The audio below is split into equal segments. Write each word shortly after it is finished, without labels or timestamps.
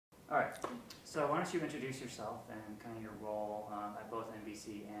All right. So why don't you introduce yourself and kind of your role at both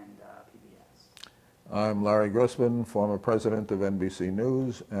NBC and PBS? I'm Larry Grossman, former president of NBC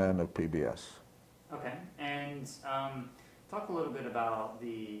News and of PBS. Okay. And talk a little bit about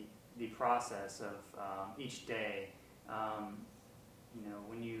the process of each day. You know,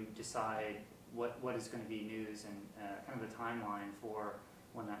 when you decide what is going to be news and kind of the timeline for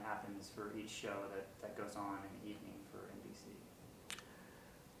when that happens for each show that goes on in the evening for NBC.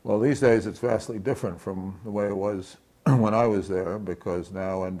 Well, these days it's vastly different from the way it was when I was there, because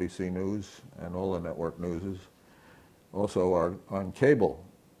now NBC News and all the network newses also are on cable,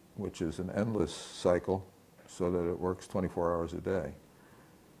 which is an endless cycle so that it works 24 hours a day.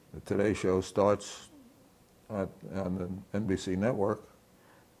 The Today Show starts on the NBC network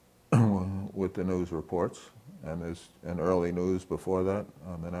with the news reports, and there's an early news before that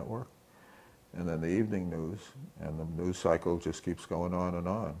on the network, and then the evening news, and the news cycle just keeps going on,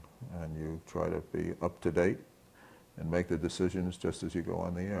 and you try to be up to date and make the decisions just as you go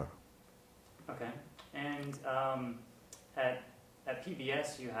on the air. Okay. And at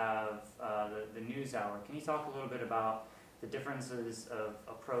PBS you have the news hour. Can you talk a little bit about the differences of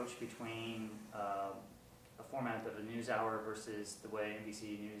approach between a format of a news hour versus the way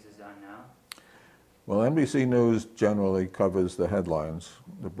NBC News is done now? Well, NBC News generally covers the headlines,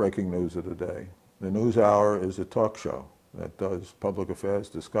 the breaking news of the day. The news hour is a talk show that does public affairs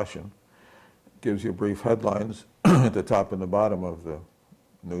discussion, gives you brief headlines at the top and the bottom of the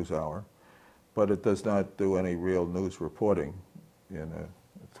news hour, but it does not do any real news reporting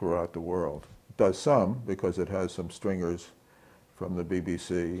throughout the world. It does some because it has some stringers from the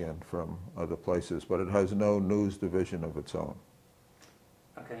BBC and from other places, but it has no news division of its own.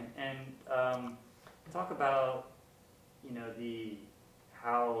 Okay, and talk about, you know,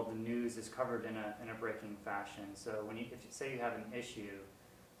 how the news is covered in a breaking fashion. So if you say you have an issue,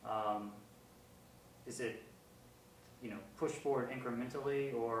 is it, you know, pushed forward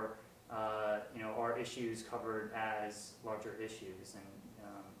incrementally, or you know, are issues covered as larger issues, and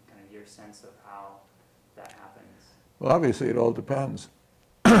kind of your sense of how that happens? Well, obviously it all depends.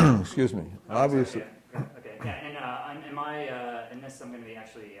 Excuse me. Oh, obviously. Sorry, yeah. Okay. Yeah, and in this I'm going to be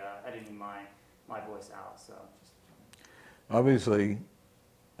actually editing my voice out. So just. Obviously,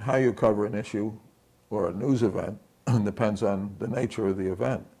 how you cover an issue or a news event depends on the nature of the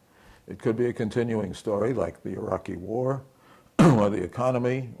event. It could be a continuing story like the Iraqi war, or the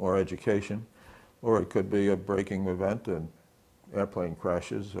economy, or education, or it could be a breaking event, and airplane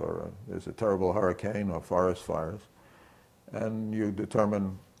crashes, or there's a terrible hurricane, or forest fires. And you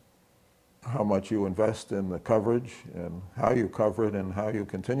determine how much you invest in the coverage, and how you cover it, and how you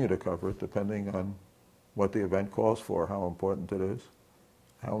continue to cover it, depending on what the event calls for, how important it is,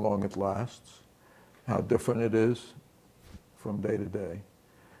 how long it lasts, how different it is from day to day,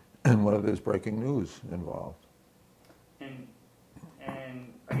 and whether there's breaking news involved. And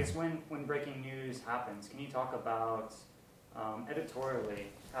I guess when breaking news happens, can you talk about editorially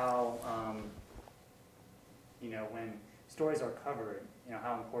how you know, when stories are covered, you know,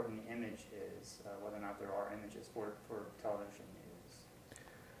 how important the image is, whether or not there are images for television news?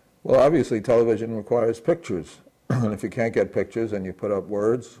 Well, obviously television requires pictures. And if you can't get pictures, then you put up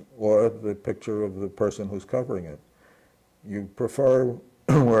words or the picture of the person who's covering it. You prefer,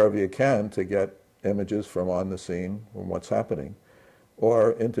 wherever you can, to get images from on the scene, from what's happening,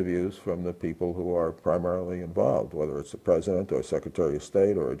 or interviews from the people who are primarily involved, whether it's the president or secretary of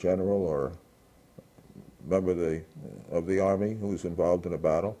state or a general or member of the army who's involved in a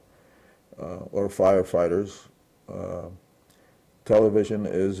battle, or firefighters. Television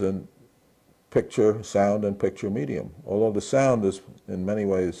is a sound and picture medium, although the sound is in many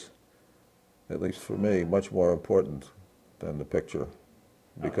ways, at least for me, much more important than the picture,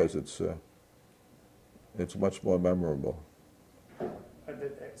 because it's much more memorable.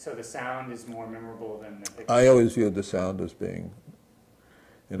 So the sound is more memorable than the picture? I always viewed the sound as being,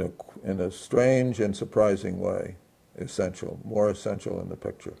 in a strange and surprising way, essential, more essential than the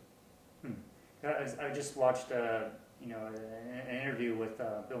picture. I just watched you know, an interview with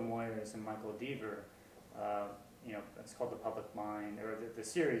Bill Moyers and Michael Deaver. You know, it's called The Public Mind, or the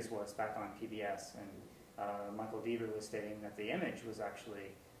series was back on PBS, and Michael Deaver was stating that the image would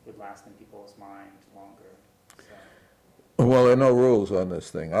last in people's minds longer. So. Well, there are no rules on this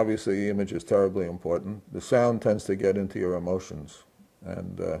thing. Obviously, the image is terribly important. The sound tends to get into your emotions.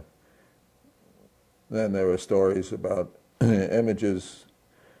 And then there are stories about images,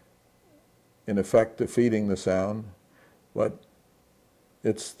 in effect, defeating the sound. But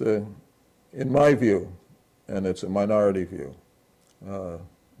it's in my view, and it's a minority view,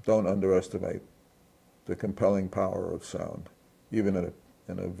 don't underestimate the compelling power of sound, even in a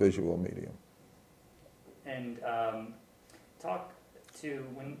in a visual medium. And talk to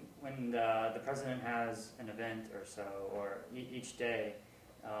when the president has an event or so, or each day,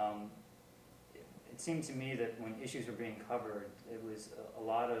 it seemed to me that when issues were being covered, it was a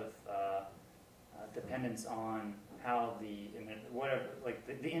lot of dependence on how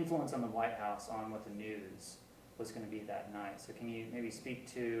the influence on the White House on what the news was going to be that night. So can you maybe speak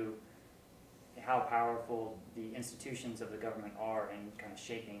to how powerful the institutions of the government are in kind of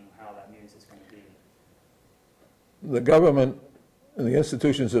shaping how that news is going to be? The government, the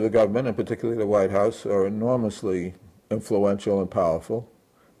institutions of the government, and particularly the White House, are enormously influential and powerful,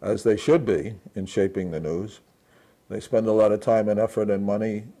 as they should be, in shaping the news. They spend a lot of time and effort and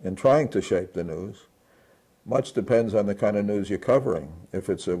money in trying to shape the news. Much depends on the kind of news you're covering. If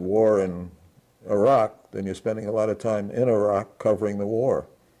it's a war in Iraq, then you're spending a lot of time in Iraq covering the war.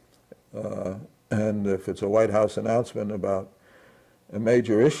 And if it's a White House announcement about a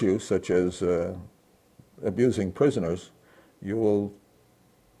major issue, such as abusing prisoners, you will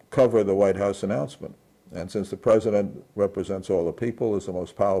cover the White House announcement. And since the president represents all the people, is the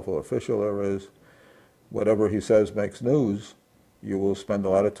most powerful official there is, whatever he says makes news, you will spend a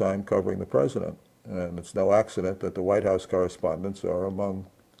lot of time covering the president. And it's no accident that the White House correspondents are among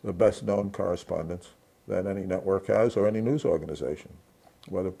the best known correspondents that any network has or any news organization,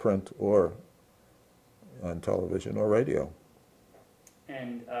 whether print or on television or radio.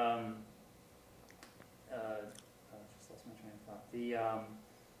 And just lost my train of thought.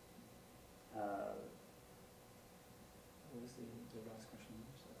 What was the last question?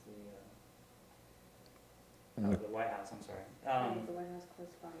 The White House. I'm sorry. The White House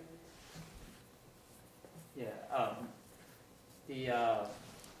correspondent. Yeah.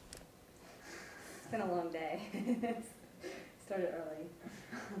 It's been a long day. Started early.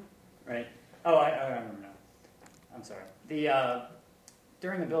 Right. Oh, I remember now. I'm sorry.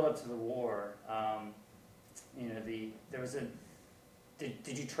 During the build-up to the war, there was a.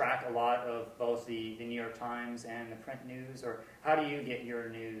 Did you track a lot of both the New York Times and the print news, or how do you get your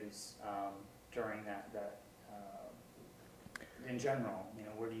news during that in general?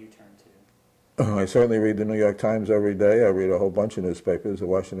 Where do you turn to? I certainly read the New York Times every day. I read a whole bunch of newspapers, the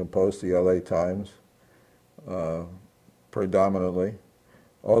Washington Post, the LA Times, predominantly.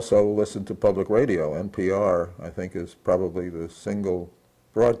 Also listen to public radio. NPR, I think, is probably the single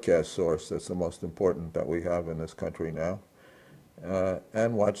broadcast source that's the most important that we have in this country now.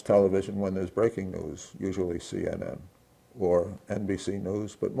 And watch television when there's breaking news, usually CNN or NBC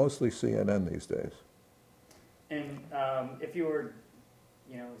News, but mostly CNN these days. And if you were,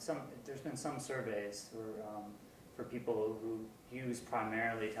 there's been some surveys for people who use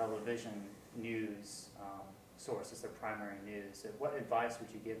primarily television news source as their primary news. What advice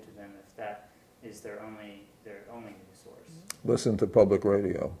would you give to them if that is their only news source? Listen to public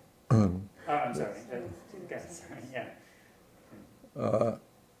radio. Oh, I'm sorry. Okay, sorry. Yeah.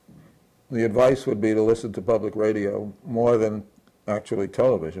 The advice would be to listen to public radio more than actually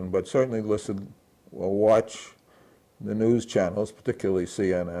television, but certainly listen or watch the news channels, particularly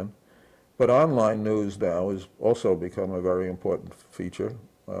CNN. But online news now has also become a very important feature.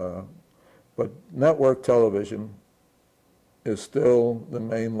 But network television is still the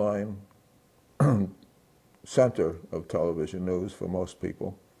mainline center of television news for most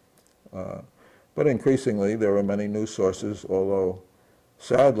people. But increasingly, there are many news sources, although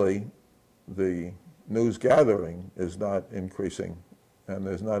sadly, the news gathering is not increasing, and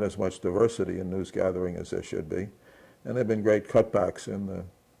there's not as much diversity in news gathering as there should be. And there have been great cutbacks in the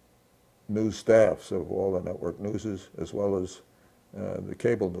news staffs of all the network newses, as well as the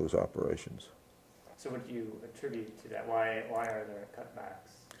cable news operations. So what do you attribute to that? Why are there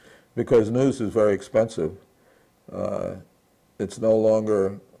cutbacks? Because news is very expensive. It's no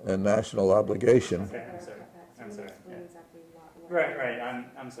longer a national obligation. Okay, I'm sorry. Yeah. Right.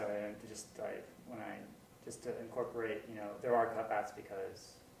 I'm sorry. Just to incorporate, there are cutbacks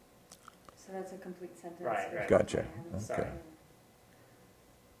because. So that's a complete sentence. Right. Gotcha. Sorry. Okay.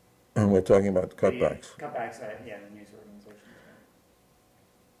 And we're talking about cutbacks. Cutbacks, the news organizations.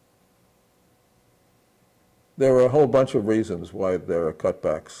 There are a whole bunch of reasons why there are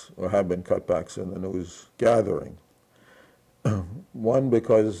cutbacks, or have been cutbacks in the news gathering. One,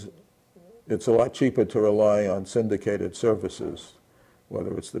 because it's a lot cheaper to rely on syndicated services,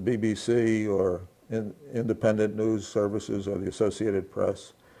 whether it's the BBC or independent news services or the Associated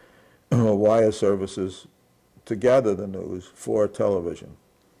Press or wire services to gather the news for television.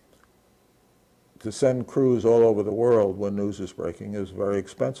 To send crews all over the world when news is breaking is very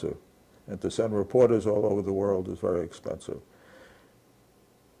expensive, and to send reporters all over the world is very expensive.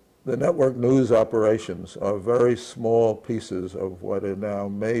 the network news operations are very small pieces of what are now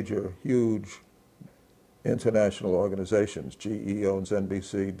major, huge international organizations. GE owns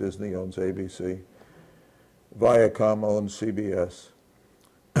NBC, Disney owns ABC, Viacom owns CBS.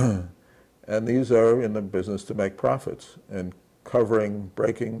 And these are in the business to make profits. And covering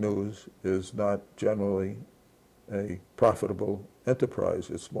breaking news is not generally a profitable enterprise.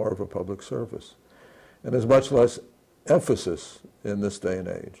 It's more of a public service. And there's much less emphasis in this day and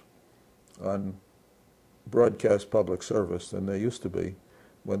age on broadcast public service than there used to be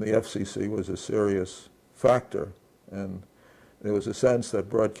when the FCC was a serious factor, and there was a sense that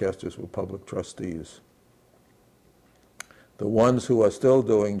broadcasters were public trustees. The ones who are still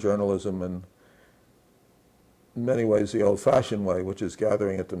doing journalism in many ways the old-fashioned way, which is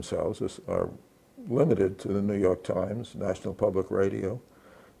gathering it themselves, are limited to the New York Times, National Public Radio,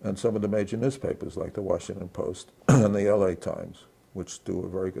 and some of the major newspapers like the Washington Post and the LA Times, which do a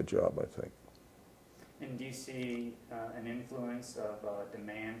very good job, I think. And do you see an influence of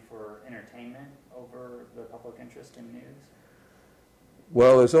demand for entertainment over the public interest in news?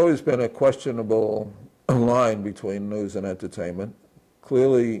 Well, there's always been a questionable line between news and entertainment.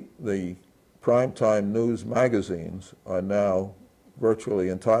 Clearly, the primetime news magazines are now virtually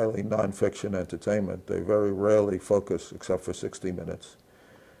entirely nonfiction entertainment. They very rarely focus, except for 60 Minutes,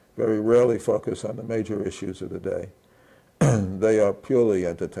 very rarely focus on the major issues of the day. They are purely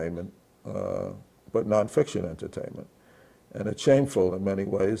entertainment, but nonfiction entertainment. And it's shameful in many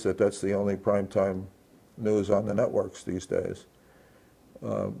ways that that's the only primetime news on the networks these days.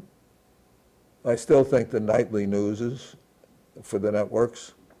 I still think the nightly newses for the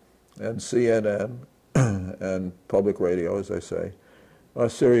networks and CNN and public radio, as I say, are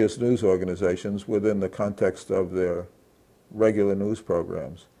serious news organizations within the context of their regular news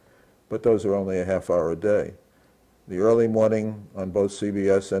programs. But those are only a half hour a day. The early morning on both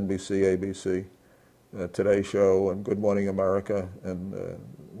CBS, NBC, ABC, Today Show, and Good Morning America, and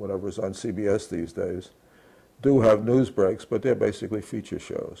whatever's on CBS these days, do have news breaks, but they're basically feature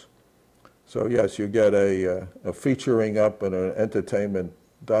shows. So yes, you get a featuring up in an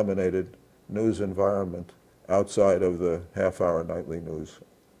entertainment-dominated news environment outside of the half-hour nightly news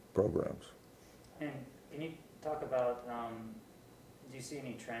programs. And can you talk about, do you see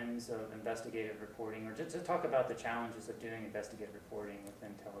any trends of investigative reporting, or just talk about the challenges of doing investigative reporting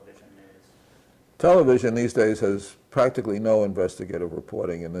within television news? Television these days has practically no investigative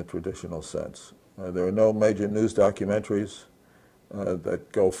reporting in the traditional sense. There are no major news documentaries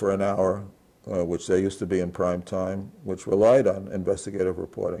that go for an hour, which they used to be in prime time, which relied on investigative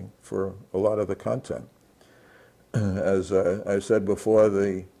reporting for a lot of the content. As I've said before,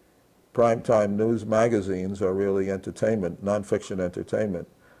 the primetime news magazines are really entertainment, nonfiction entertainment.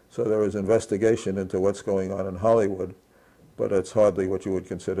 So there is investigation into what's going on in Hollywood, but it's hardly what you would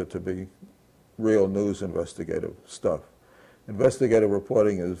consider to be real news investigative stuff. Investigative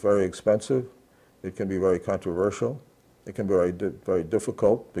reporting is very expensive. It can be very controversial. It can be very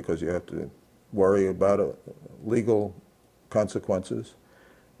difficult because you have to worry about legal consequences.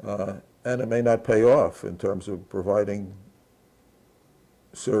 And it may not pay off in terms of providing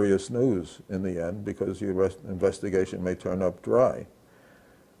serious news in the end because your investigation may turn up dry.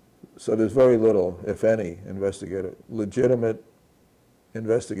 So there's very little, if any, legitimate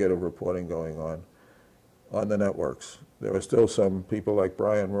investigative reporting going on the networks. There are still some people like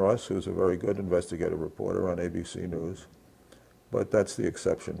Brian Ross, who's a very good investigative reporter on ABC News, but that's the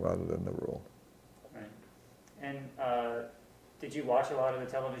exception rather than the rule. Right. And did you watch a lot of the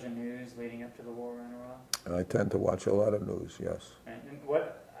television news leading up to the war in Iraq? I tend to watch a lot of news, yes. And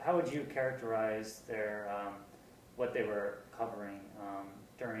how would you characterize their what they were covering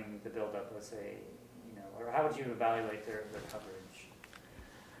during the buildup, let's say, or how would you evaluate their coverage?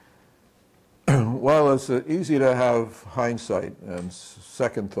 Well, it's easy to have hindsight and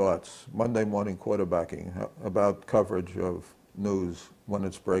second thoughts, Monday morning quarterbacking about coverage of news when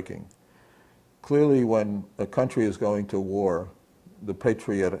it's breaking. Clearly, when a country is going to war, the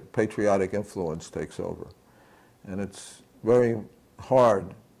patriotic influence takes over. And it's very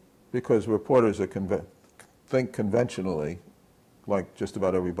hard because reporters think conventionally like just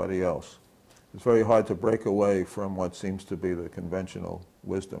about everybody else. It's very hard to break away from what seems to be the conventional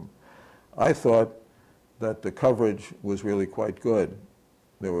wisdom. I thought that the coverage was really quite good.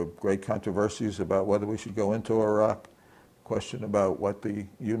 There were great controversies about whether we should go into Iraq, question about what the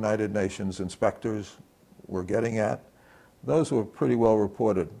United Nations inspectors were getting at. Those were pretty well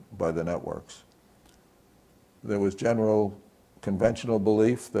reported by the networks. There was general conventional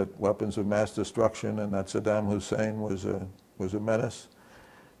belief that weapons of mass destruction and that Saddam Hussein was a menace.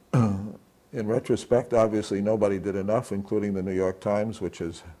 In retrospect, obviously nobody did enough, including the New York Times, which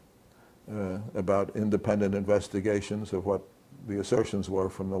has about independent investigations of what the assertions were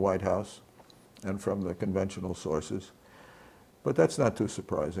from the White House and from the conventional sources. But that's not too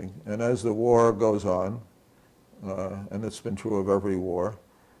surprising. And as the war goes on, and it's been true of every war,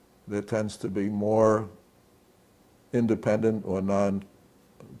 there tends to be more independent or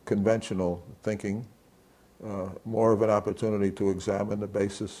non-conventional thinking, more of an opportunity to examine the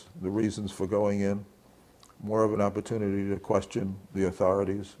basis, the reasons for going in, more of an opportunity to question the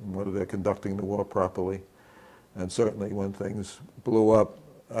authorities and whether they're conducting the war properly. And certainly when things blew up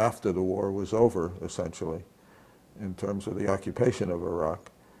after the war was over, essentially, in terms of the occupation of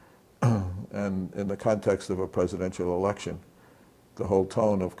Iraq, and in the context of a presidential election, the whole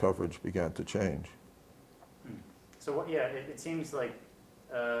tone of coverage began to change. So yeah, it seems like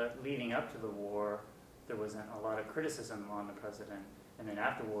leading up to the war, there wasn't a lot of criticism on the president, and then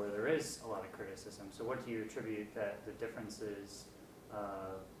after war, there is a lot of criticism. So what do you attribute that the differences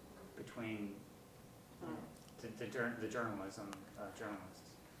between the journalists?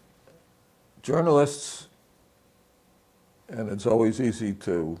 Journalists, and it's always easy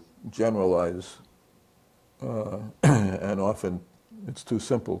to generalize, and often it's too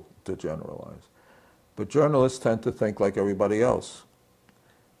simple to generalize. But journalists tend to think like everybody else.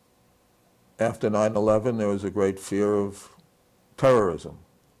 After 9/11, there was a great fear of terrorism.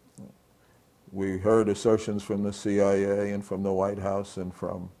 We heard assertions from the CIA and from the White House and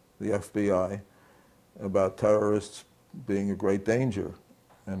from the FBI about terrorists being a great danger.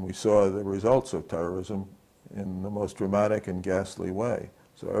 And we saw the results of terrorism in the most dramatic and ghastly way.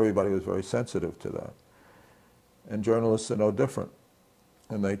 So everybody was very sensitive to that. And journalists are no different.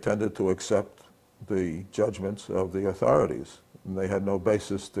 And they tended to accept the judgments of the authorities. And they had no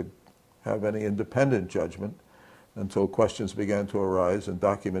basis to have any independent judgment until questions began to arise and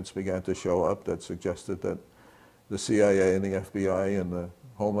documents began to show up that suggested that the CIA and the FBI and the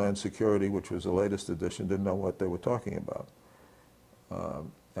Homeland Security, which was the latest edition, didn't know what they were talking about.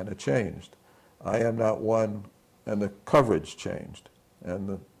 And it changed. I am not one, and the coverage changed,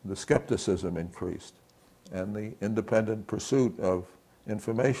 and the skepticism increased, and the independent pursuit of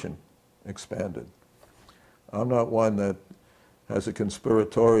information expanded. I'm not one that has a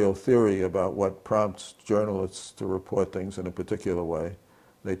conspiratorial theory about what prompts journalists to report things in a particular way.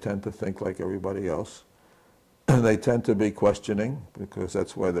 They tend to think like everybody else. They tend to be questioning, because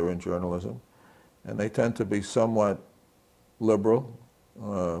that's why they're in journalism. And they tend to be somewhat liberal,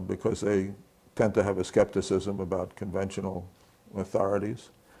 because they tend to have a skepticism about conventional authorities.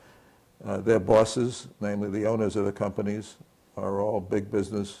 Their bosses, namely the owners of the companies, are all big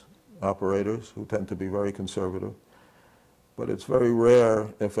business operators who tend to be very conservative. But it's very rare,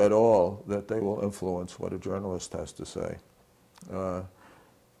 if at all, that they will influence what a journalist has to say.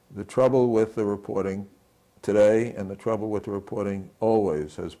 The trouble with the reporting today, and the trouble with the reporting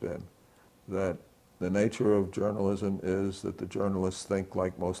always, has been that the nature of journalism is that the journalists think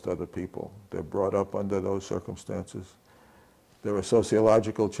like most other people. They're brought up under those circumstances. There are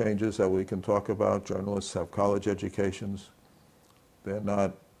sociological changes that we can talk about. Journalists have college educations. They're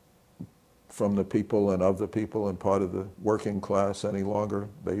not from the people and of the people and part of the working class any longer.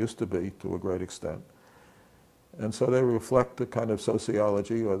 They used to be, to a great extent. And so they reflect the kind of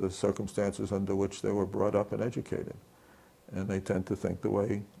sociology or the circumstances under which they were brought up and educated. And they tend to think the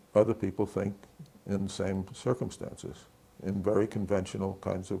way other people think in the same circumstances, in very conventional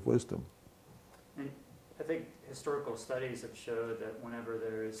kinds of wisdom. And I think historical studies have showed that whenever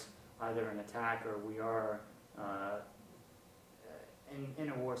there is either an attack or we are in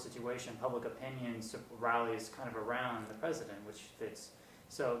a war situation, public opinion rallies kind of around the president, which fits.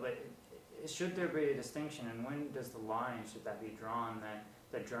 So, but should there be a distinction, and when does the line, should that be drawn,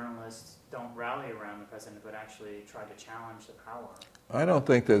 that journalists don't rally around the president but actually try to challenge the power? I don't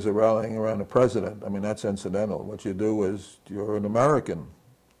think there's a rallying around the president. I mean, that's incidental. What you do is you're an American.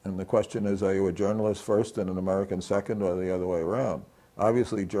 And the question is, are you a journalist first and an American second, or the other way around?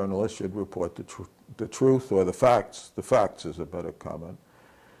 Obviously, journalists should report the truth or the facts. The facts is a better comment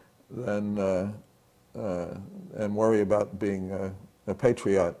than and worry about being a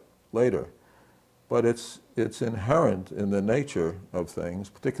patriot later. But it's inherent in the nature of things,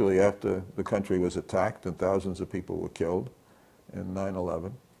 particularly after the country was attacked and thousands of people were killed in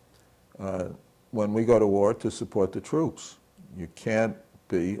 9/11, when we go to war, to support the troops. You can't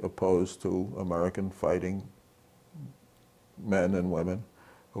be opposed to American fighting men and women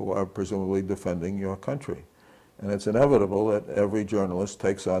who are presumably defending your country. And it's inevitable that every journalist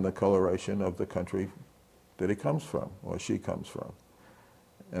takes on the coloration of the country that he comes from or she comes from.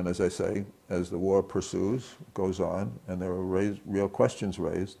 And as I say, as the war pursues, goes on, and there are real questions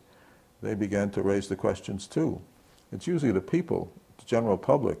raised, they began to raise the questions too. It's usually the people, the general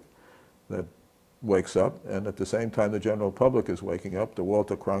public, that wakes up, and at the same time the general public is waking up. The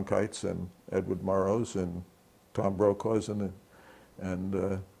Walter Cronkites and Edward Murrows and Tom Brokaws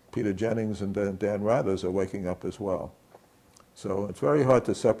and Peter Jennings and Dan Rathers are waking up as well. So it's very hard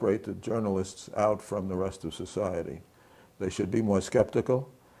to separate the journalists out from the rest of society. They should be more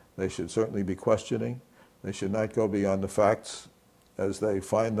skeptical. They should certainly be questioning. They should not go beyond the facts as they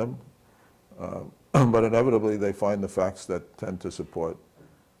find them. But inevitably they find the facts that tend to support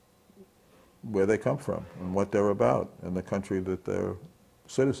where they come from and what they're about and the country that they're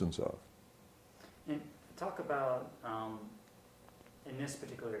citizens of. And talk about, in this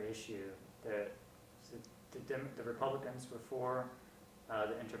particular issue, that the Republicans were for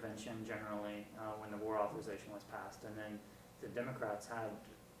the intervention generally when the war authorization was passed, and then the Democrats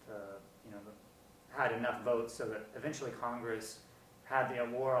had enough votes so that eventually Congress had the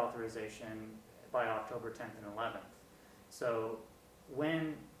war authorization by October 10th and 11th. So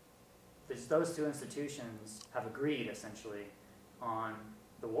when those two institutions have agreed essentially on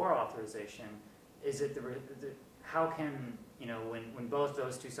the war authorization, is it how can, when both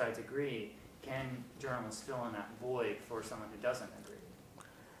those two sides agree, can journalists fill in that void for someone who doesn't agree?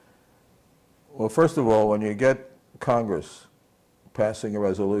 Well, first of all, when you get Congress passing a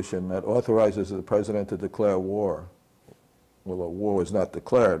resolution that authorizes the president to declare war, well, a war was not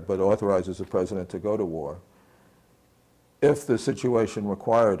declared, but authorizes the president to go to war, if the situation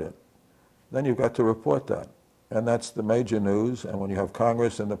required it, then you've got to report that. And that's the major news. And when you have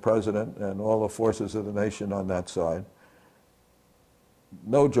Congress and the president and all the forces of the nation on that side,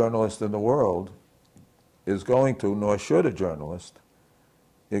 no journalist in the world is going to, nor should a journalist,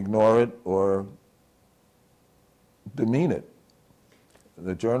 ignore it or demean it.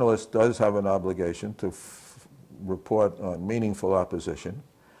 The journalist does have an obligation to report on meaningful opposition,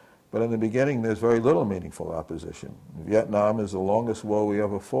 but in the beginning there's very little meaningful opposition. Vietnam is the longest war we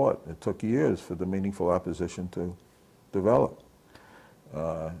ever fought. It took years for the meaningful opposition to develop.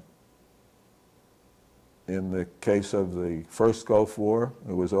 In the case of the first Gulf War,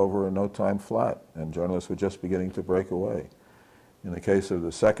 it was over in no time flat, and journalists were just beginning to break away. In the case of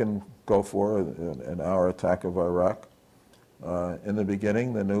the second Gulf War, and our attack of Iraq, in the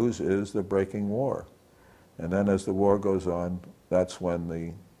beginning, the news is the breaking war. And then as the war goes on, that's when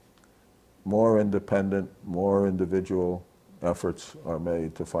the more independent, more individual efforts are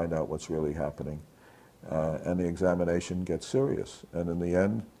made to find out what's really happening. And the examination gets serious. And in the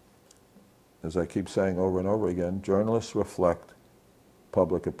end, as I keep saying over and over again, journalists reflect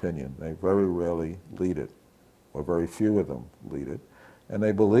public opinion. They very rarely lead it, or very few of them lead it. And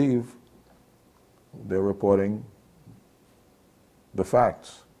they believe they're reporting the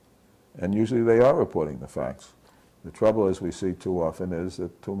facts. And usually they are reporting the facts. The trouble, as we see too often, is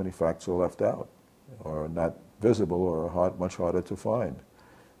that too many facts are left out, or not visible, or are much harder to find.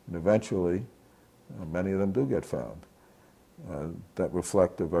 And eventually, many of them do get found that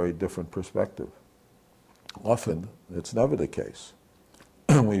reflect a very different perspective. Often, it's never the case.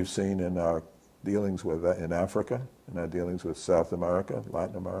 We've seen in our dealings with in Africa, in our dealings with South America,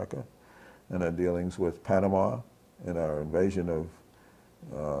 Latin America, in our dealings with Panama, in our invasion of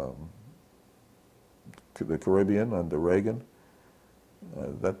the Caribbean under Reagan,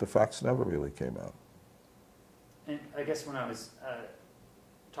 that the facts never really came out. And I guess when I was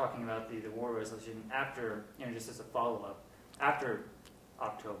talking about the war resolution, after, just as a follow-up, after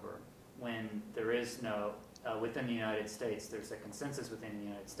October, when there is no, within the United States, there's a consensus within the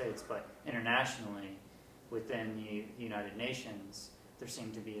United States, but internationally, within the United Nations, there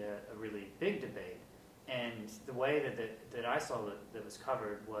seemed to be a really big debate. And the way that I saw that was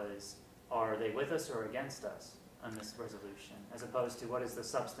covered was, are they with us or against us on this resolution, as opposed to what is the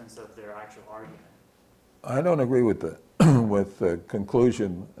substance of their actual argument? I don't agree with the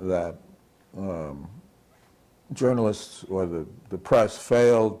conclusion that journalists or the press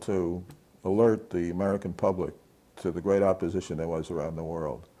failed to alert the American public to the great opposition there was around the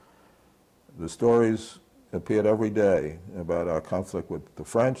world. The stories appeared every day about our conflict with the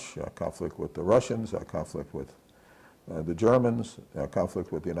French, our conflict with the Russians, our conflict with the Germans, our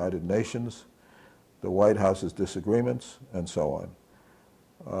conflict with the United Nations, the White House's disagreements, and so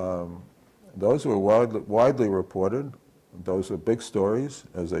on. Those were widely reported. Those were big stories,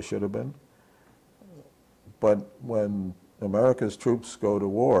 as they should have been. But when America's troops go to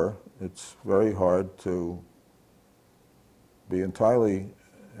war, it's very hard to be entirely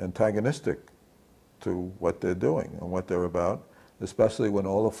antagonistic to what they're doing and what they're about, especially when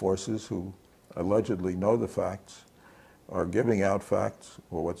all the forces who allegedly know the facts are giving out facts,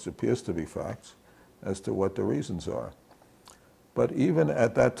 or what appears to be facts, as to what the reasons are. But even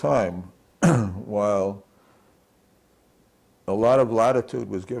at that time, while a lot of latitude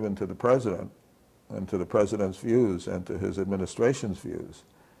was given to the president and to the president's views and to his administration's views.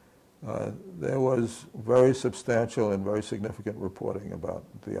 There was very substantial and very significant reporting about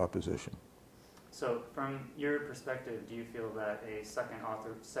the opposition. So from your perspective, do you feel that a second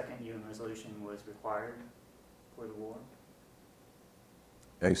UN resolution was required for the war?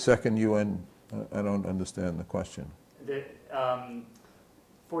 A second UN, I don't understand the question.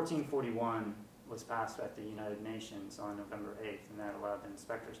 1441 was passed at the United Nations on November 8th, and that allowed the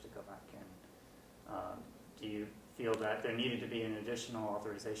inspectors to go back in. Do you feel that there needed to be an additional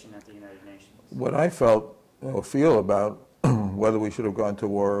authorization at the United Nations? What I felt or feel about whether we should have gone to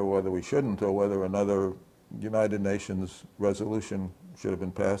war or whether we shouldn't, or whether another United Nations resolution should have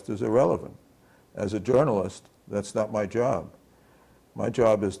been passed is irrelevant. As a journalist, that's not my job. My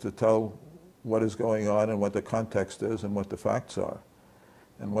job is to tell what is going on and what the context is and what the facts are.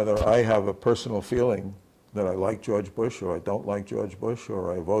 And whether I have a personal feeling that I like George Bush or I don't like George Bush,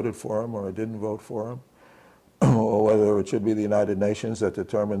 or I voted for him or I didn't vote for him, or whether it should be the United Nations that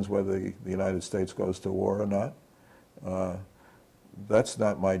determines whether the United States goes to war or not, that's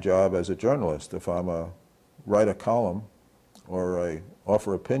not my job as a journalist. If write a column, or I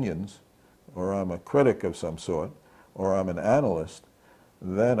offer opinions, or I'm a critic of some sort, or I'm an analyst,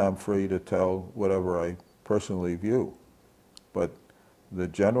 then I'm free to tell whatever I personally view. But the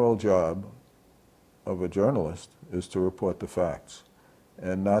general job of a journalist is to report the facts,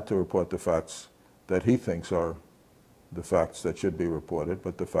 and not to report the facts that he thinks are the facts that should be reported,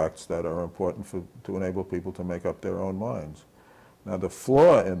 but the facts that are important to enable people to make up their own minds. Now, the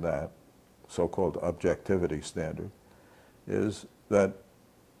flaw in that so-called objectivity standard is that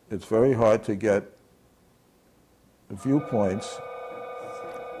it's very hard to get viewpoints.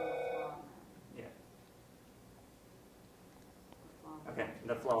 Yeah. Okay,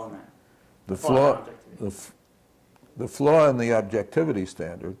 the flaw in that. The flaw in the objectivity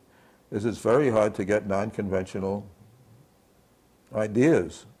standard is it's very hard to get non-conventional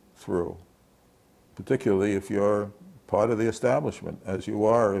ideas through, particularly if you're part of the establishment, as you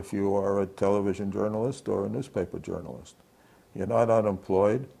are if you are a television journalist or a newspaper journalist. You're not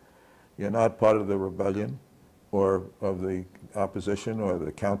unemployed, you're not part of the rebellion or of the opposition or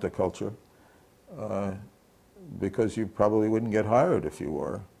the counterculture, because you probably wouldn't get hired if you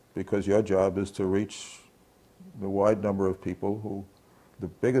were, because your job is to reach the wide number of people, the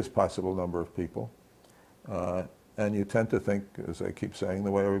biggest possible number of people, and you tend to think, as I keep saying,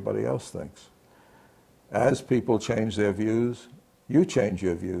 the way everybody else thinks. As people change their views, you change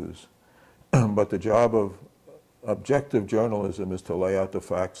your views. But the job of objective journalism is to lay out the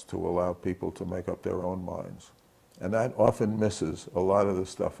facts to allow people to make up their own minds. And that often misses a lot of the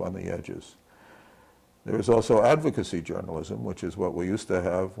stuff on the edges. There is also advocacy journalism, which is what we used to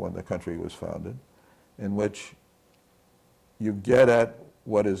have when the country was founded, in which you get at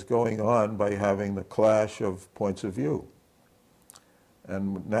what is going on by having the clash of points of view.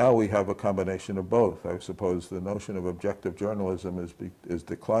 And now we have a combination of both. I suppose the notion of objective journalism is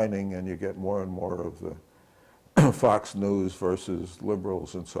declining, and you get more and more of the Fox News versus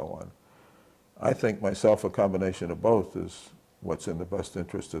liberals and so on. I think myself a combination of both is what's in the best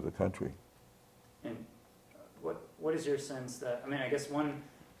interest of the country. And what is your sense that, I mean, I guess one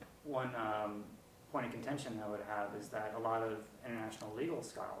point of contention I would have is that a lot of international legal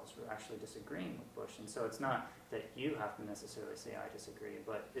scholars were actually disagreeing with Bush, and so it's not that you have to necessarily say I disagree,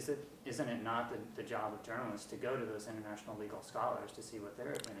 but isn't it not the job of journalists to go to those international legal scholars to see what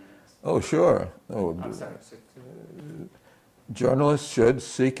their opinion is? Oh, sure. Oh, I'm sorry. Journalists should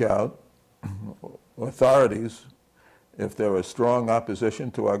seek out authorities. If there is strong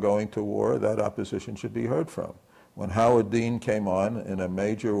opposition to our going to war, that opposition should be heard from. When Howard Dean came on in a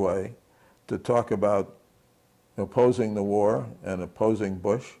major way to talk about opposing the war and opposing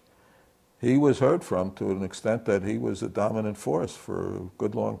Bush, he was heard from to an extent that he was a dominant force for a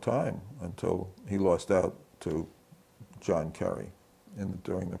good long time until he lost out to John Kerry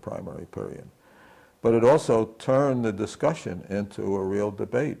during the primary period. But it also turned the discussion into a real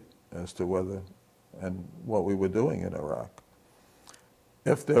debate as to whether and what we were doing in Iraq.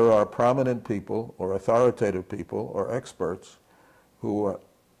 If there are prominent people or authoritative people or experts who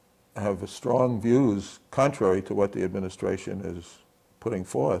have strong views contrary to what the administration is putting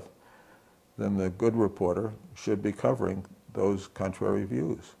forth, then the good reporter should be covering those contrary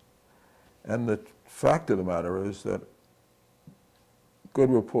views. And the fact of the matter is that good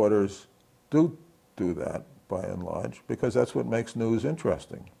reporters do that by and large, because that's what makes news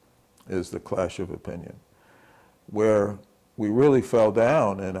interesting, is the clash of opinion. Where we really fell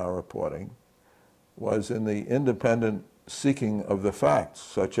down in our reporting was in the independent seeking of the facts,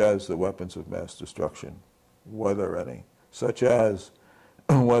 such as the weapons of mass destruction, were there any, such as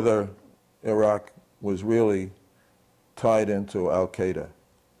whether Iraq was really tied into Al-Qaeda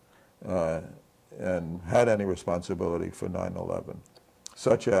and had any responsibility for 9/11,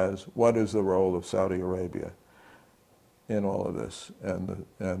 such as what is the role of Saudi Arabia in all of this, and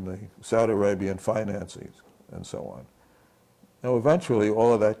the Saudi Arabian financings and so on. Now, eventually,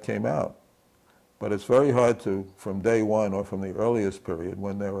 all of that came out, but it's very hard to, from day one or from the earliest period,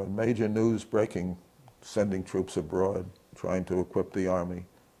 when there were major news breaking, sending troops abroad, trying to equip the army,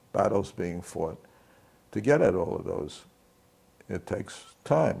 battles being fought, to get at all of those. It takes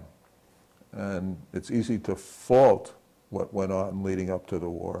time, and it's easy to fault what went on leading up to the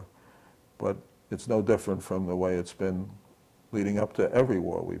war, but it's no different from the way it's been leading up to every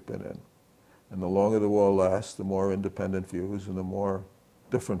war we've been in. And the longer the war lasts, the more independent views and the more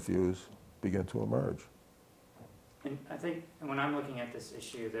different views begin to emerge. And I think when I'm looking at this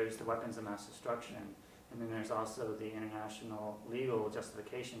issue, there's the weapons of mass destruction, and then there's also the international legal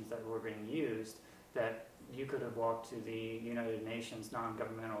justifications that were being used, that you could have walked to the United Nations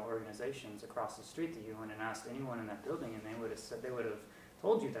non-governmental organizations across the street that you went and asked anyone in that building, and they would have said, they would have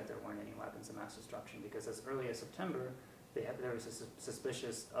told you that there weren't any weapons of mass destruction, because as early as September, there was a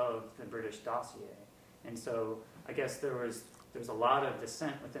suspicious of the British dossier. And so I guess there's a lot of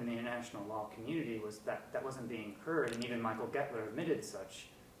dissent within the international law community was that wasn't being heard, and even Michael Gettler admitted such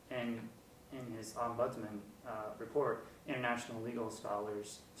in his ombudsman report. International legal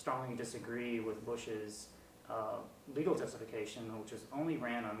scholars strongly disagree with Bush's legal justification, which was only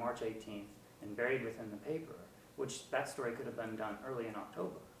ran on March 18th and buried within the paper, which that story could have been done early in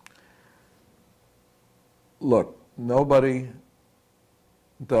October. Look, nobody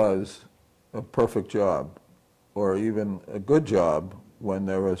does a perfect job or even a good job when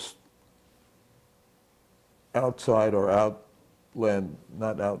there is outside or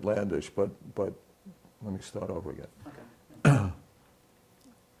not outlandish, but let me start over again. Okay.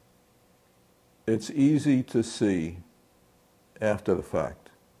 It's easy to see after the fact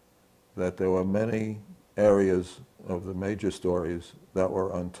that there were many areas of the major stories that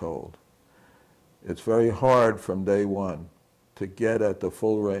were untold. It's very hard from day one to get at the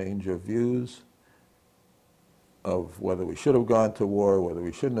full range of views of whether we should have gone to war, whether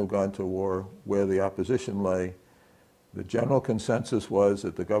we shouldn't have gone to war, where the opposition lay. The general consensus was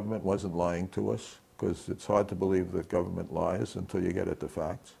that the government wasn't lying to us, because it's hard to believe that government lies until you get at the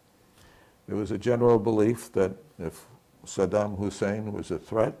facts. There was a general belief that if Saddam Hussein was a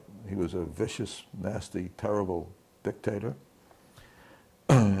threat, he was a vicious, nasty, terrible dictator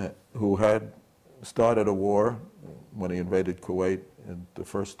who had started a war when he invaded Kuwait in the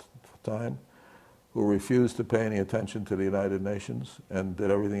first time, who refused to pay any attention to the United Nations and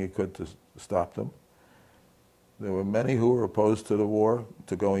did everything he could to stop them. There were many who were opposed to the war,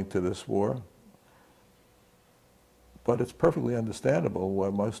 to going to this war. But it's perfectly understandable why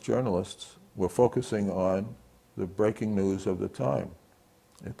most journalists were focusing on the breaking news of the time.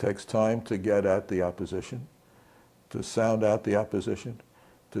 It takes time to get at the opposition, to sound out the opposition,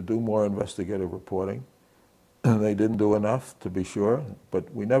 to do more investigative reporting. They didn't do enough, to be sure,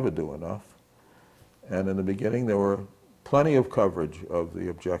 but we never do enough. And in the beginning, there were plenty of coverage of the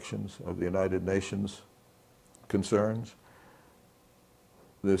objections of the United Nations concerns.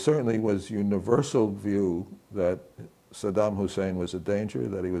 There certainly was universal view that Saddam Hussein was a danger,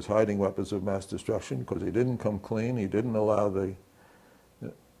 that he was hiding weapons of mass destruction because he didn't come clean. He didn't allow the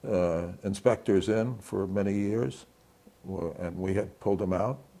inspectors in for many years, and we had pulled him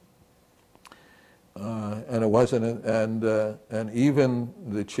out. And it wasn't, and even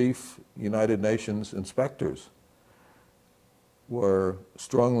the chief United Nations inspectors were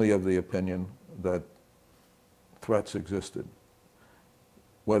strongly of the opinion that threats existed.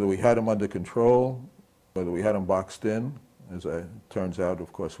 Whether we had them under control, whether we had them boxed in, as it turns out,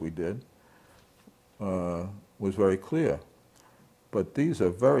 of course, we did, was very clear. But these are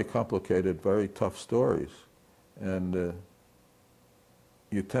very complicated, very tough stories, and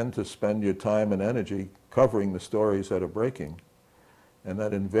you tend to spend your time and energy covering the stories that are breaking, and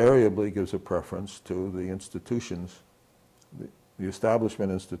that invariably gives a preference to the institutions, the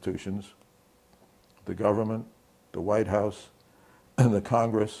establishment institutions, the government, the White House, and the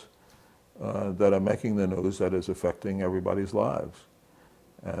Congress that are making the news that is affecting everybody's lives.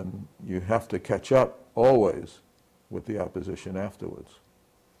 And you have to catch up always with the opposition afterwards.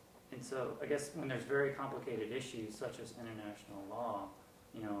 And so I guess when there's very complicated issues such as international law,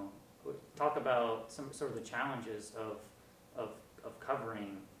 you know, talk about some sort of the challenges of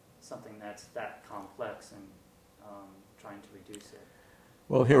covering something that's that complex and trying to reduce it.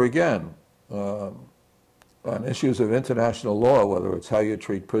 Well, here again, on issues of international law, whether it's how you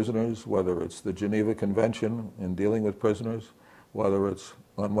treat prisoners, whether it's the Geneva Convention in dealing with prisoners, whether it's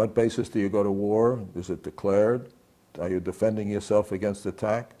on what basis do you go to war, is it declared, are you defending yourself against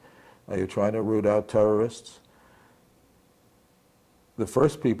attack, are you trying to root out terrorists? The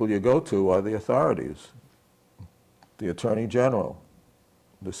first people you go to are the authorities, the Attorney General,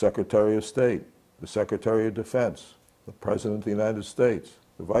 the Secretary of State, the Secretary of Defense, the President of the United States,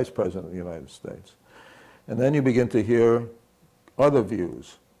 the Vice President of the United States. And then you begin to hear other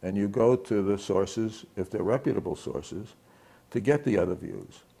views, and you go to the sources, if they're reputable sources, to get the other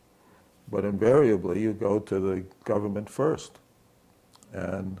views. But invariably, you go to the government first.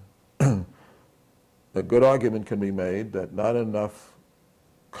 And a good argument can be made that not enough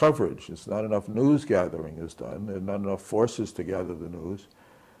coverage, it's not enough news gathering is done, there are not enough forces to gather the news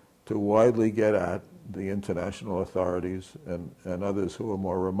to widely get at the international authorities and others who are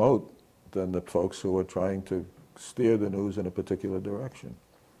more remote than the folks who are trying to steer the news in a particular direction.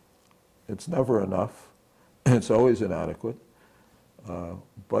 It's never enough. It's always inadequate.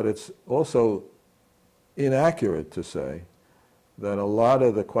 But it's also inaccurate to say that a lot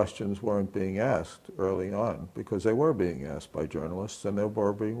of the questions weren't being asked early on, because they were being asked by journalists and they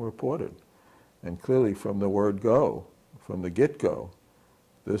were being reported. And clearly from the word go, from the get-go,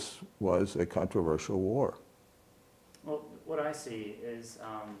 this was a controversial war. Well, what I see is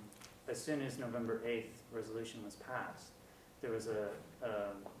as soon as November 8th resolution was passed, there was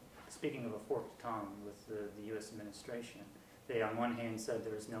speaking of a forked tongue with the U.S. administration. They, on one hand, said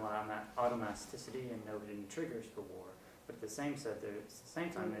there was no automaticity and no hidden triggers for war, but at the same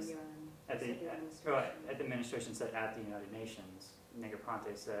time, at the administration said at the United Nations,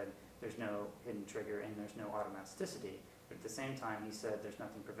 Negroponte said there's no hidden trigger and there's no automaticity, but at the same time he said there's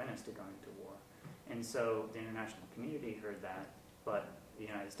nothing preventing us to going to war. And so the international community heard that, but the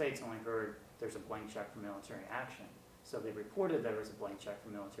United States only heard there's a blank check for military action. So they reported there was a blank check for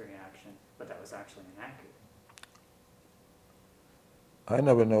military action, but that was actually inaccurate. I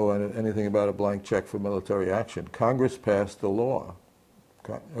never know anything about a blank check for military action. Congress passed a law,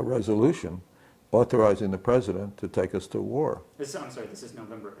 a resolution, authorizing the president to take us to war. I'm sorry, this is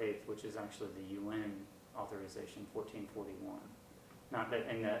November 8th, which is actually the UN authorization, 1441. Not that,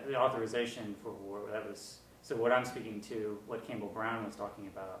 and the authorization for war, that was, so what I'm speaking to, what Campbell Brown was talking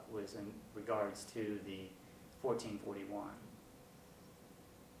about was in regards to the 1441.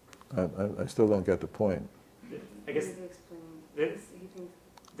 I still don't get the point. I guess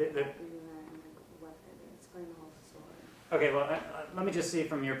okay, well, let me just see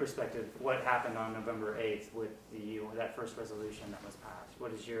from your perspective what happened on November 8th with that first resolution that was passed.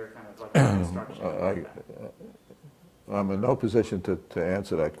 What is your kind of like construction? I'm in no position to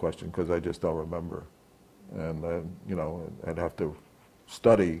answer that question because I just don't remember. And, you know, I'd have to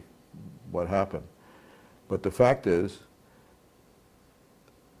study what happened. But the fact is,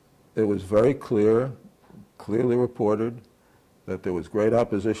 it was very clearly reported that there was great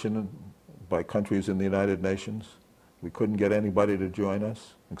opposition by countries in the United Nations. We couldn't get anybody to join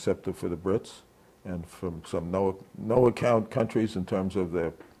us except for the Brits and from some no account countries in terms of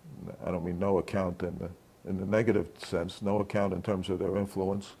their, I don't mean no account in the negative sense, no account in terms of their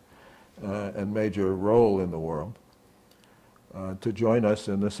influence and major role in the world, to join us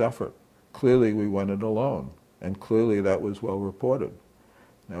in this effort. Clearly we went it alone, and clearly that was well reported.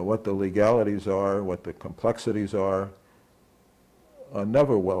 Now what the legalities are, what the complexities are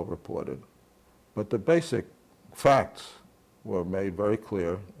never well reported. But the basic facts were made very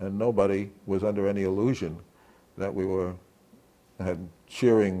clear, and nobody was under any illusion that we had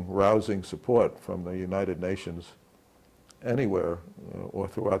cheering, rousing support from the United Nations anywhere or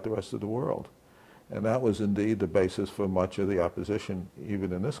throughout the rest of the world. And that was indeed the basis for much of the opposition,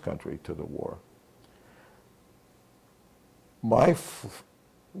 even in this country, to the war.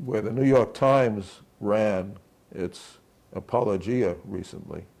 Where the New York Times ran its apologia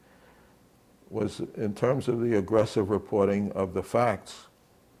recently was in terms of the aggressive reporting of the facts.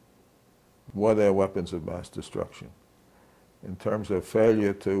 Were there weapons of mass destruction? In terms of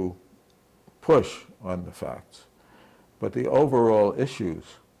failure to push on the facts. But the overall issues,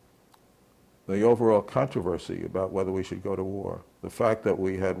 the overall controversy about whether we should go to war, the fact that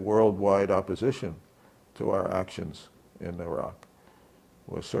we had worldwide opposition to our actions in Iraq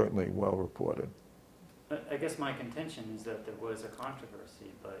was certainly well reported. I guess my contention is that there was a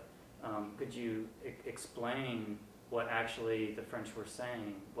controversy, but could you explain what actually the French were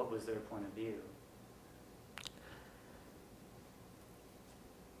saying? What was their point of view?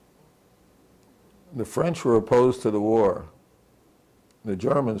 The French were opposed to the war. The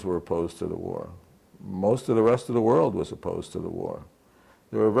Germans were opposed to the war. Most of the rest of the world was opposed to the war.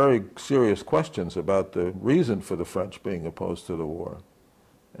 there were very serious questions about the reason for the French being opposed to the war,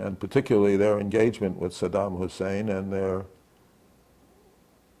 and particularly their engagement with Saddam Hussein and their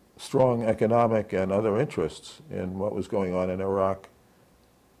strong economic and other interests in what was going on in Iraq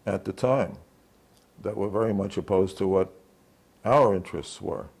at the time that were very much opposed to what our interests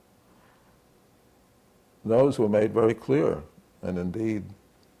were. Those were made very clear, and indeed,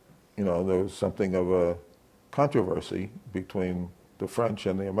 you know, there was something of a controversy between the French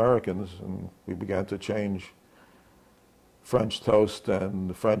and the Americans, and we began to change French toast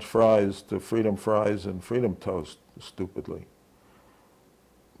and French fries to freedom fries and freedom toast, stupidly.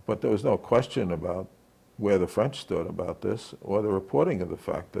 But there was no question about where the French stood about this, or the reporting of the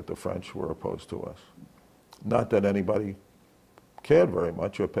fact that the French were opposed to us. Not that anybody cared very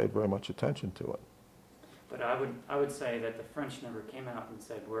much or paid very much attention to it. But I would say that the French never came out and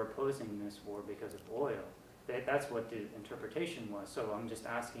said, we're opposing this war because of oil. That's what the interpretation was. So I'm just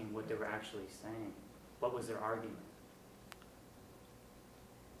asking what they were actually saying. What was their argument?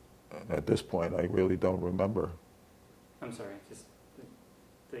 At this point, I really don't remember. I'm sorry, just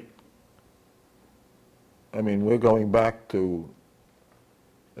I mean, we're going back to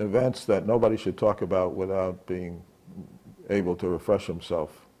events that nobody should talk about without being able to refresh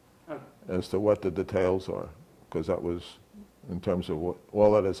himself as to what the details are, because that was, in terms of what,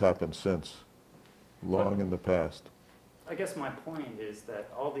 all that has happened since, long in the past. I guess my point is that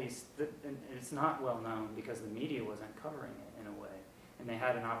all these, and it's not well known because the media wasn't covering it in a way, and they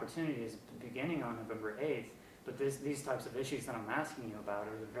had an opportunity beginning on November 8th, but these types of issues that I'm asking you about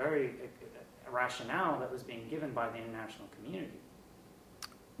are the very rationale that was being given by the international community.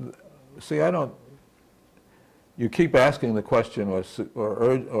 See, I don't, you keep asking the question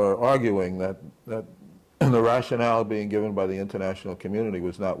or arguing that the rationale being given by the international community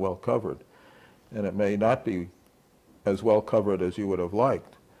was not well covered. And it may not be as well covered as you would have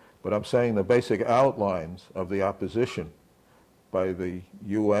liked. But I'm saying the basic outlines of the opposition by the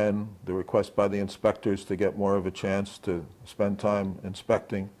UN, the request by the inspectors to get more of a chance to spend time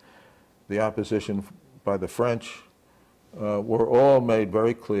inspecting, the opposition by the French, were all made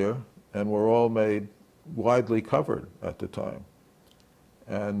very clear and were all made widely covered at the time.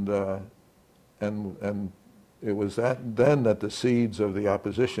 And it was then that the seeds of the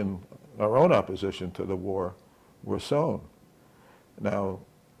opposition, our own opposition to the war, were sown. Now,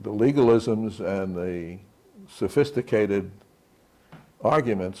 the legalisms and the sophisticated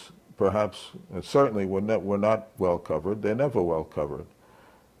arguments, perhaps, certainly were not well covered. They're never well covered.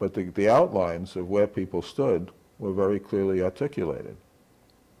 But the outlines of where people stood were very clearly articulated.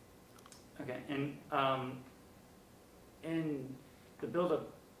 Okay, and in the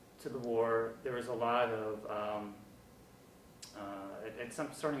build-up to the war, there was a lot of,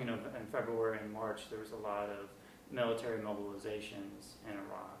 starting in February and March, there was a lot of military mobilizations in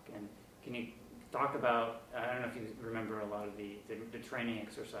Iraq. And can you talk about, I don't know if you remember a lot of the training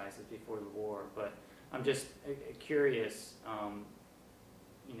exercises before the war, but I'm just curious,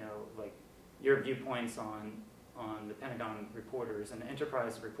 you know, like your viewpoints on the Pentagon reporters and the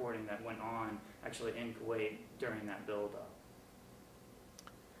enterprise reporting that went on actually in Kuwait during that buildup.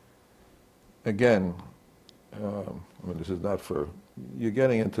 Again, I mean, this is not for, you're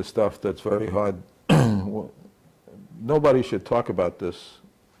getting into stuff that's very hard. Nobody should talk about this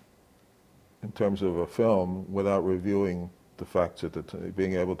in terms of a film without reviewing the facts at the time,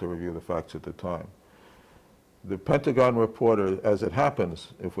 being able to review the facts at the time. The Pentagon reporter, as it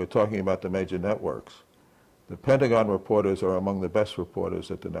happens, if we're talking about the major networks, the Pentagon reporters are among the best reporters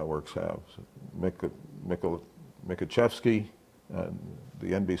that the networks have. Mikachevsky, the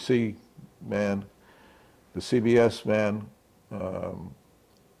NBC man, the CBS man,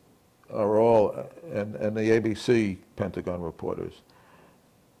 are all, and the ABC Pentagon reporters,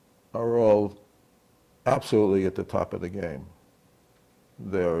 are all absolutely at the top of the game.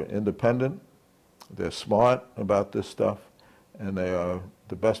 They're independent, they're smart about this stuff, and they are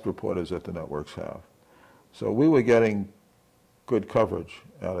the best reporters that the networks have. So we were getting good coverage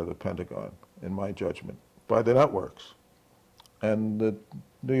out of the Pentagon, in my judgment, by the networks. And the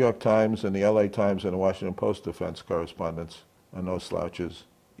New York Times and the LA Times and the Washington Post defense correspondents are no slouches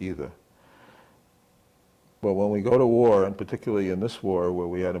either. But when we go to war, and particularly in this war where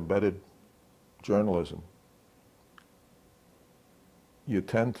we had embedded journalism, you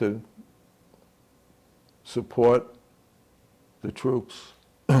tend to support the troops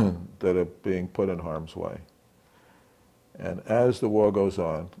that are being put in harm's way. And as the war goes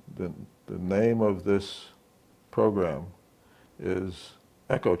on, the name of this program is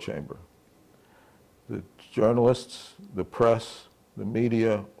Echo Chamber. The journalists, the press, the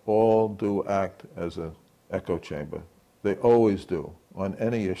media all do act as an echo chamber. They always do. on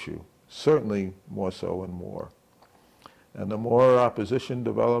any issue, certainly more so in war. And the more opposition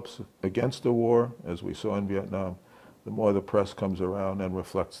develops against the war, as we saw in Vietnam, the more the press comes around and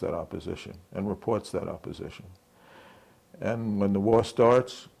reflects that opposition and reports that opposition. And when the war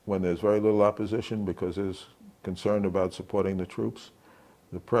starts, when there's very little opposition because there's concern about supporting the troops,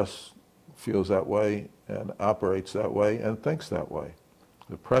 the press feels that way and operates that way and thinks that way.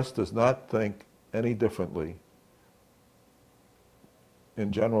 The press does not think any differently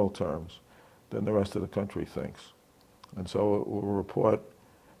in general terms than the rest of the country thinks. And so it will report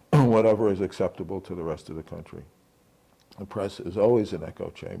whatever is acceptable to the rest of the country. The press is always an echo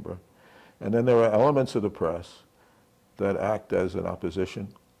chamber. And then there are elements of the press that act as an opposition,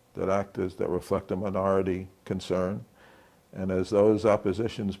 that reflect a minority concern. And as those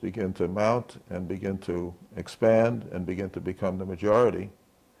oppositions begin to mount and begin to expand and begin to become the majority,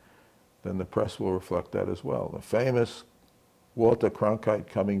 then the press will reflect that as well. The famous Walter Cronkite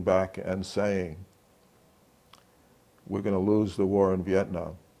coming back and saying, "We're going to lose the war in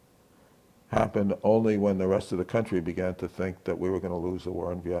Vietnam," happened only when the rest of the country began to think that we were going to lose the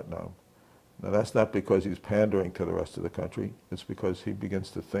war in Vietnam. Now that's not because he's pandering to the rest of the country, it's because he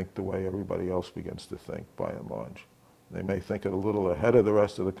begins to think the way everybody else begins to think, by and large. They may think it a little ahead of the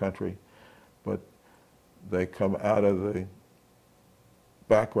rest of the country, but they come out of the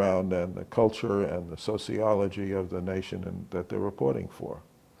background and the culture and the sociology of the nation that they're reporting for.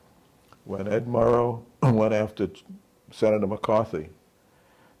 When Ed Murrow went after Senator McCarthy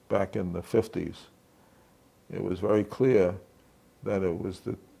back in the 50s, it was very clear that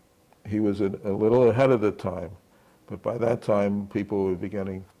he was a little ahead of the time, but by that time people were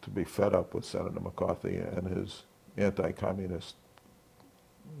beginning to be fed up with Senator McCarthy and his anti-communist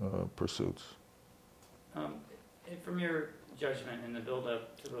pursuits. From your judgment in the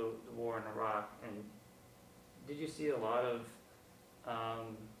build-up to the war in Iraq, and did you see a lot of,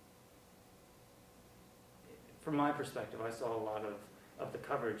 from my perspective, I saw a lot of the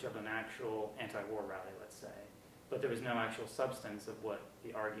coverage of an actual anti-war rally, let's say, but there was no actual substance of what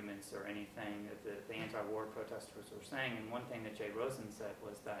the arguments or anything that the anti-war protesters were saying. And one thing that Jay Rosen said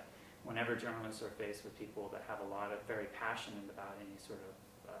was that whenever journalists are faced with people that have a lot of very passionate about any sort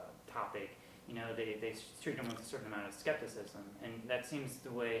of topic, you know, they treat them with a certain amount of skepticism, and that seems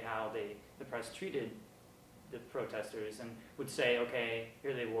the way how the press treated the protesters, and would say, okay,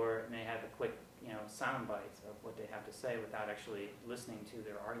 here they were, and they had a quick, you know, sound bites of what they have to say without actually listening to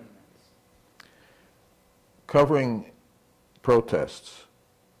their arguments. Covering protests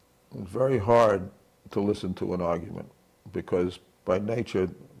is very hard to listen to an argument because by nature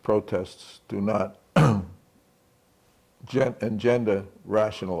protests do not engender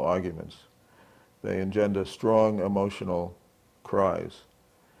rational arguments. They engender strong emotional cries.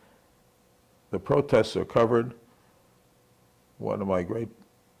 The protests are covered. One of my great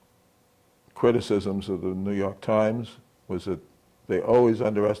criticisms of the New York Times was that they always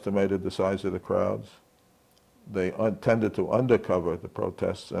underestimated the size of the crowds. They tended to undercover the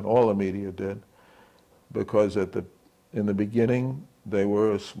protests, and all the media did, because in the beginning they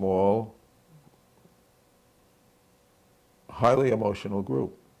were a small, highly emotional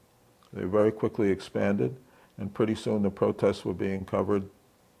group. They very quickly expanded, and pretty soon the protests were being covered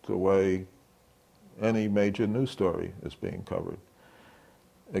the way any major news story is being covered.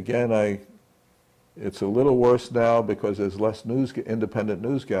 Again, it's a little worse now because there's less independent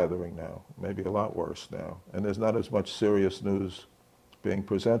news gathering now, maybe a lot worse now, and there's not as much serious news being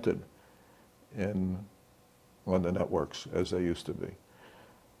presented on the networks as there used to be.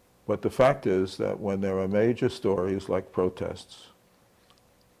 But the fact is that when there are major stories like protests,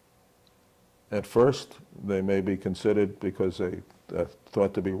 at first they may be considered because they're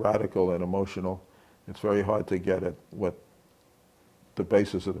thought to be radical and emotional. It's very hard to get at what the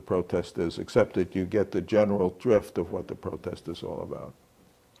basis of the protest is, except that you get the general drift of what the protest is all about.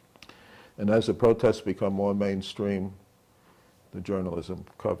 And as the protests become more mainstream, the journalism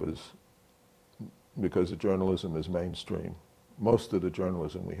covers, because the journalism is mainstream. Most of the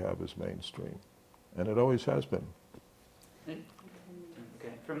journalism we have is mainstream, and it always has been. Okay,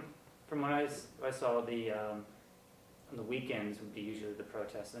 from what I saw, on the weekends would be usually the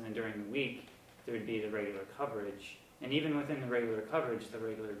protests, and then during the week there would be the regular coverage. And even within the regular coverage, the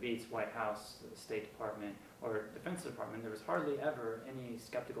regular beats, White House, the State Department, or Defense Department, there was hardly ever any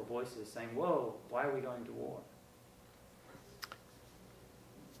skeptical voices saying, whoa, why are we going to war?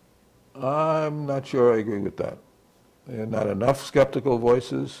 I'm not sure I agree with that. There are not enough skeptical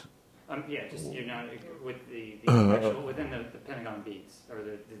voices. Yeah, just you're not with the actual, within the Pentagon beats, or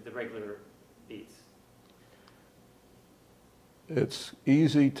the regular beats. It's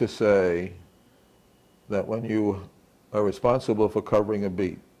easy to say that when you are responsible for covering a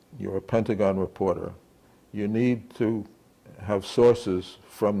beat, you're a Pentagon reporter, you need to have sources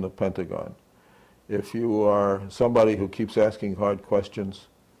from the Pentagon. If you are somebody who keeps asking hard questions,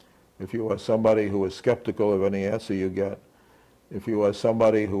 if you are somebody who is skeptical of any answer you get, if you are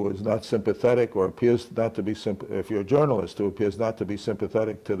somebody who is not sympathetic or appears not to be if you're a journalist who appears not to be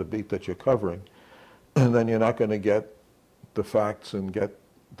sympathetic to the beat that you're covering, then you're not going to get the facts and get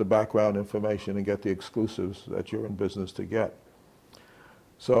the background information and get the exclusives that you're in business to get.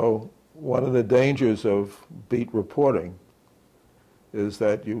 So one of the dangers of beat reporting is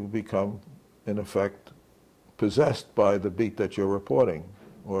that you become, in effect, possessed by the beat that you're reporting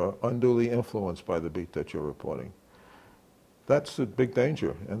or unduly influenced by the beat that you're reporting. That's a big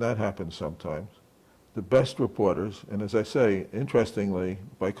danger, and that happens sometimes. The best reporters, and as I say, interestingly,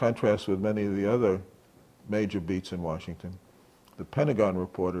 by contrast with many of the other major beats in Washington, the Pentagon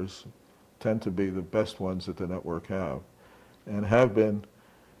reporters tend to be the best ones that the network have, and have been,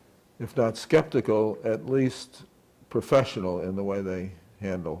 if not skeptical, at least professional in the way they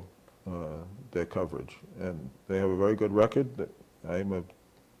handle their coverage. And they have a very good record. I'm a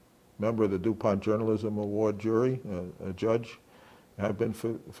member of the DuPont Journalism Award jury, a judge, have been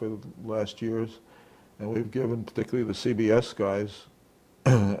for the last years. And we've given particularly the CBS guys,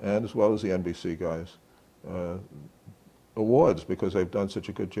 and as well as the NBC guys, awards because they've done such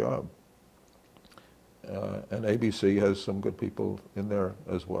a good job. And ABC has some good people in there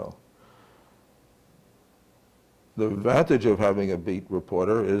as well. The advantage of having a beat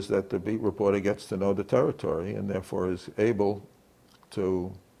reporter is that the beat reporter gets to know the territory and therefore is able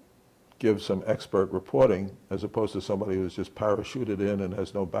to give some expert reporting as opposed to somebody who's just parachuted in and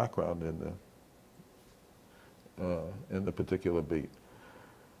has no background in the particular beat.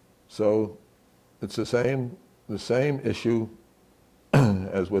 So it's the same issue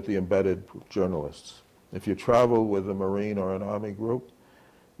as with the embedded journalists. If you travel with a Marine or an Army group,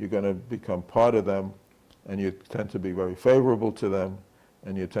 you're going to become part of them, and you tend to be very favorable to them,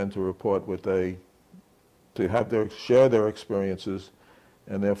 and you tend to report what share their experiences,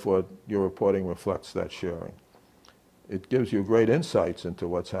 and therefore your reporting reflects that sharing. It gives you great insights into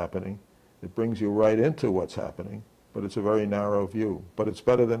what's happening. It brings you right into what's happening, but it's a very narrow view. But it's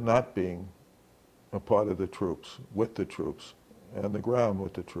better than not being a part of the troops, with the troops, and the ground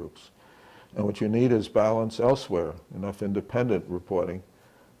with the troops. And what you need is balance elsewhere, enough independent reporting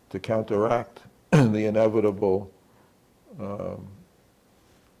to counteract the inevitable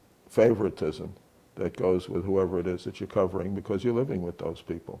favoritism that goes with whoever it is that you're covering because you're living with those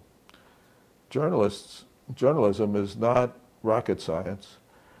people. Journalism is not rocket science.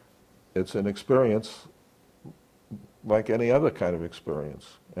 It's an experience like any other kind of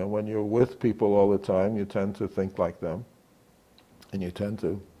experience. And when you're with people all the time, you tend to think like them, and you tend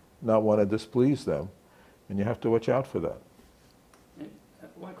to not want to displease them, and you have to watch out for that.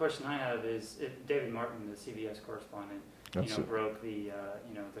 One question I have is, if David Martin, the CBS correspondent, broke the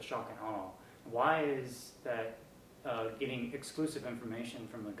the shock and awe, why is that getting exclusive information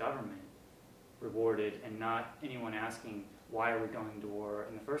from the government rewarded and not anyone asking why are we going to war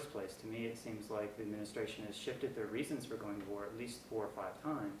in the first place? To me, it seems like the administration has shifted their reasons for going to war at least 4 or 5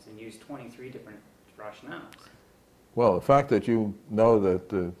 times and used 23 different rationales. Well, the fact that you know that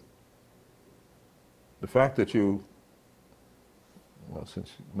the fact that you, well,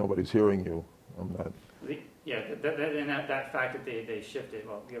 since nobody's hearing you, I'm not. That fact that they shifted,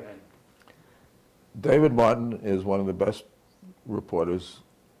 well, go ahead. David Martin is one of the best reporters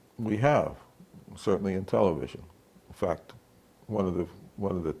we have, certainly in television. In fact, one of the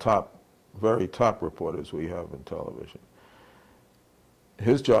very top reporters we have in television.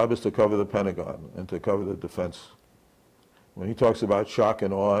 His job is to cover the Pentagon and to cover the defense. When he talks about shock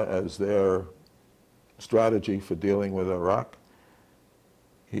and awe as their strategy for dealing with Iraq,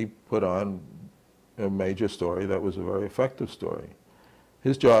 he put on a major story that was a very effective story.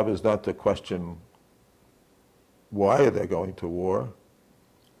 His job is not to question why are they going to war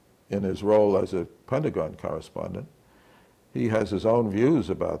in his role as a Pentagon correspondent. He has his own views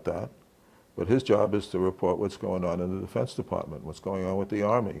about that, but his job is to report what's going on in the Defense Department, what's going on with the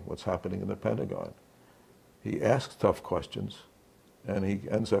Army, what's happening in the Pentagon. He asks tough questions, and he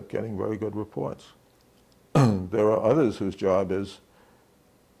ends up getting very good reports. There are others whose job is,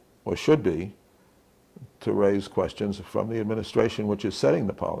 or should be, to raise questions from the administration which is setting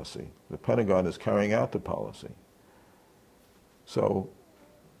the policy. The Pentagon is carrying out the policy. So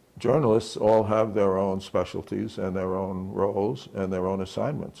journalists all have their own specialties and their own roles and their own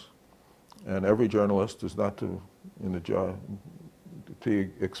assignments. And every journalist is not to be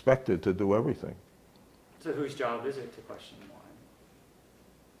expected to do everything. So whose job is it to question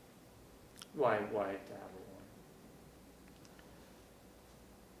why? Why to have a war?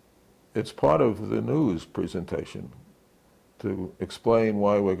 it's part of the news presentation to explain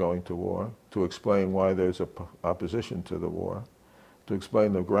why we're going to war, to explain why there's opposition to the war, to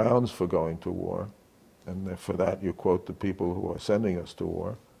explain the grounds for going to war, and for that you quote the people who are sending us to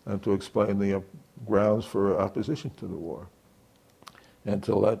war, and to explain the grounds for opposition to the war, and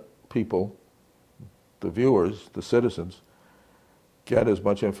to let people, the viewers, the citizens, get as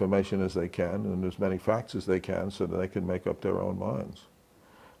much information as they can and as many facts as they can so that they can make up their own minds.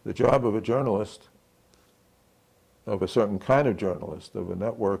 The job of a journalist, of a certain kind of journalist, of a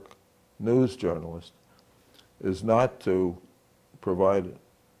network news journalist, is not to provide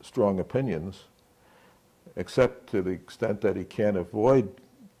strong opinions, except to the extent that he can't avoid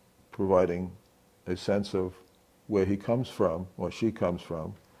providing a sense of where he comes from or she comes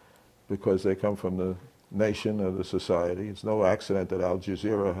from, because they come from the nation or the society. It's no accident that Al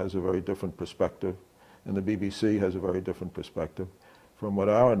Jazeera has a very different perspective and the BBC has a very different perspective from what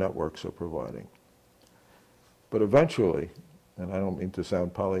our networks are providing. But eventually, and I don't mean to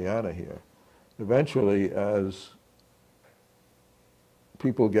sound Pollyanna here, eventually as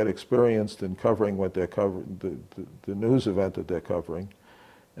people get experienced in covering what they're covering, the news event that they're covering,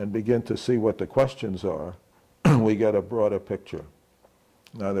 and begin to see what the questions are, we get a broader picture.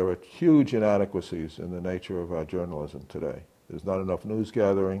 Now, there are huge inadequacies in the nature of our journalism today. There's not enough news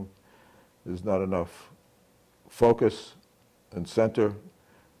gathering, there's not enough focus and center,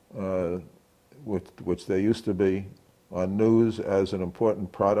 which there used to be, on news as an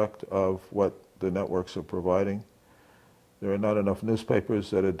important product of what the networks are providing. There are not enough newspapers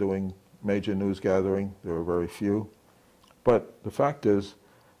that are doing major news gathering. There are very few. But the fact is,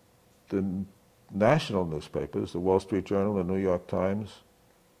 the national newspapers, the Wall Street Journal, the New York Times,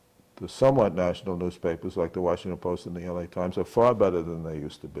 the somewhat national newspapers like the Washington Post and the LA Times are far better than they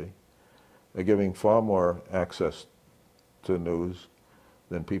used to be. They're giving far more access to news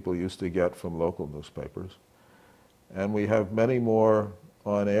than people used to get from local newspapers. And we have many more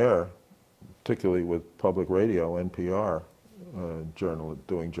on air, particularly with public radio, NPR,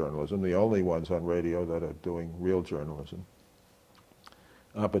 doing journalism, the only ones on radio that are doing real journalism,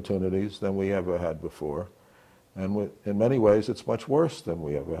 opportunities than we ever had before. And in many ways, it's much worse than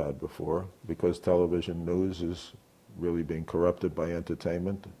we ever had before, because television news is really being corrupted by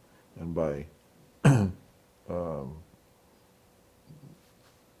entertainment and by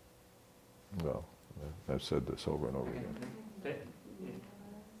well, I've said this over and over again.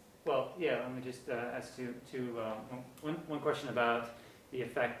 Well, yeah, let me just ask one question about the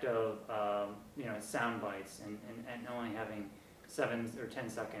effect of sound bites and only having 7 or 10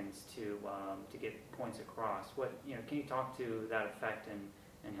 seconds to get points across. Can you talk to that effect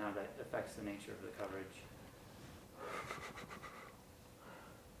and how that affects the nature of the coverage?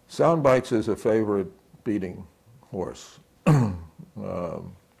 Sound bites is a favorite beating horse.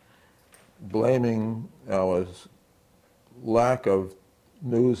 Blaming our lack of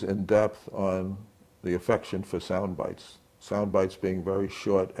news in depth on the affection for sound bites being very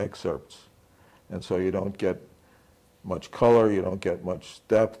short excerpts. And so you don't get much color, you don't get much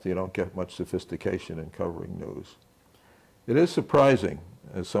depth, you don't get much sophistication in covering news. It is surprising,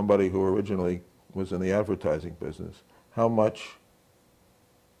 as somebody who originally was in the advertising business, how much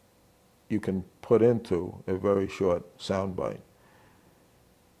you can put into a very short sound bite.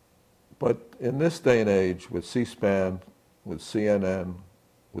 But in this day and age, with C-SPAN, with CNN,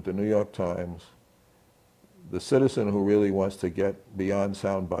 with the New York Times, the citizen who really wants to get beyond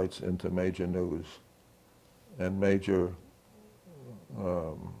sound bites into major news and major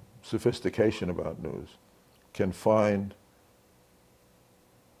sophistication about news can find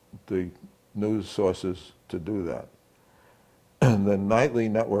the news sources to do that. And the nightly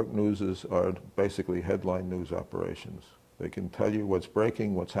network newses are basically headline news operations. They can tell you what's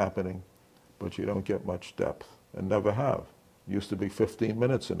breaking, what's happening, but you don't get much depth, and never have. It used to be 15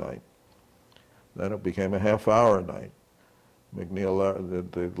 minutes a night. Then it became a half hour a night. The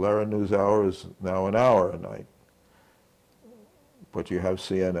Lehrer News Hour is now an hour a night. But you have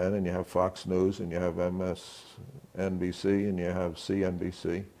CNN, and you have Fox News, and you have MSNBC, and you have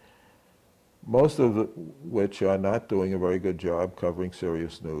CNBC, most of which are not doing a very good job covering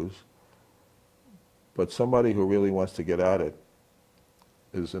serious news. But somebody who really wants to get at it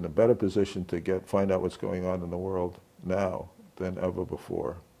is in a better position to find out what's going on in the world now than ever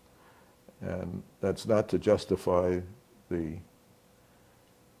before. And that's not to justify the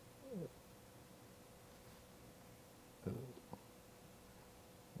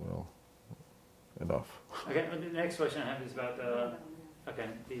well, enough. Okay, well, the next question I have is about that's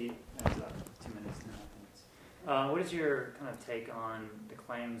about 2 minutes and a half. What is your kind of take on the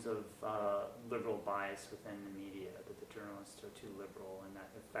claims of liberal bias within the media, that the journalists are too liberal and that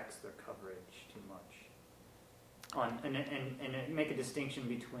affects their coverage? and make a distinction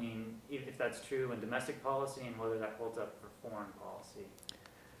between if that's true in domestic policy and whether that holds up for foreign policy.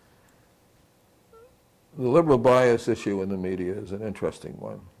 The liberal bias issue in the media is an interesting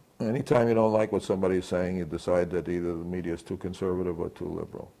one. Anytime you don't like what somebody's saying, you decide that either the media is too conservative or too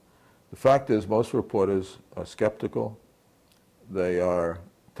liberal. The fact is, most reporters are skeptical. They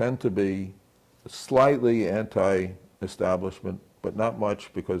tend to be slightly anti-establishment, but not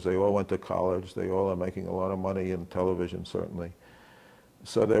much, because they all went to college. They all are making a lot of money in television, certainly.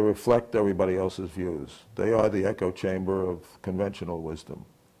 So they reflect everybody else's views. They are the echo chamber of conventional wisdom,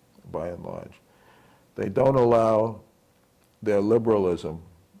 by and large. They don't allow their liberalism.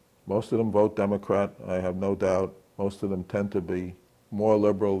 Most of them vote Democrat, I have no doubt. Most of them tend to be more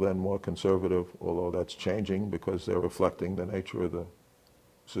liberal than more conservative, although that's changing because they're reflecting the nature of the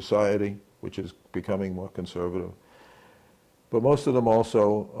society, which is becoming more conservative. But most of them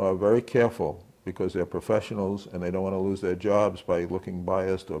also are very careful, because they're professionals and they don't want to lose their jobs by looking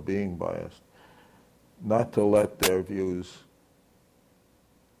biased or being biased, not to let their views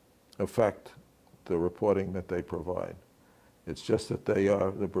affect the reporting that they provide. It's just that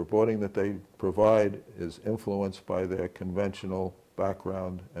the reporting that they provide is influenced by their conventional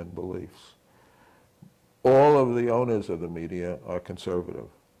background and beliefs. All of the owners of the media are conservative,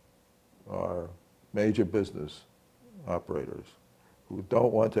 are major business operators who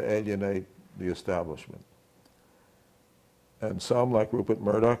don't want to alienate the establishment. And some, like Rupert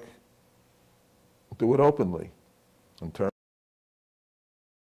Murdoch, do it openly in terms